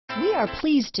We are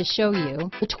pleased to show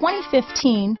you the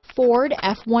 2015 Ford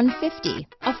F-150.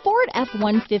 A Ford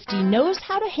F-150 knows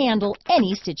how to handle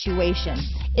any situation.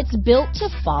 It's built to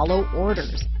follow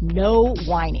orders, no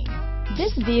whining.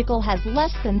 This vehicle has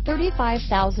less than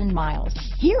 35,000 miles.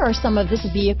 Here are some of this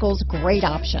vehicle's great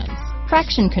options: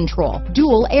 traction control,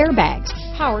 dual airbags,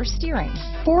 power steering,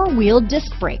 four-wheel disc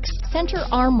brakes, center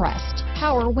armrest,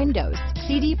 power windows,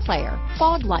 CD player,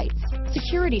 fog lights,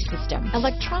 security system,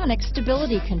 electronic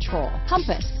stability control,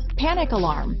 compass, panic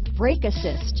alarm, brake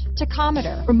assist,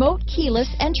 tachometer, remote keyless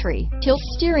entry, tilt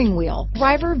steering wheel,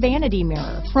 driver vanity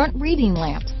mirror, front reading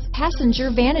lamps, passenger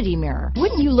vanity mirror.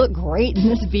 Wouldn't you look great in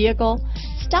this vehicle?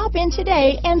 Stop in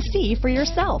today and see for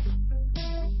yourself.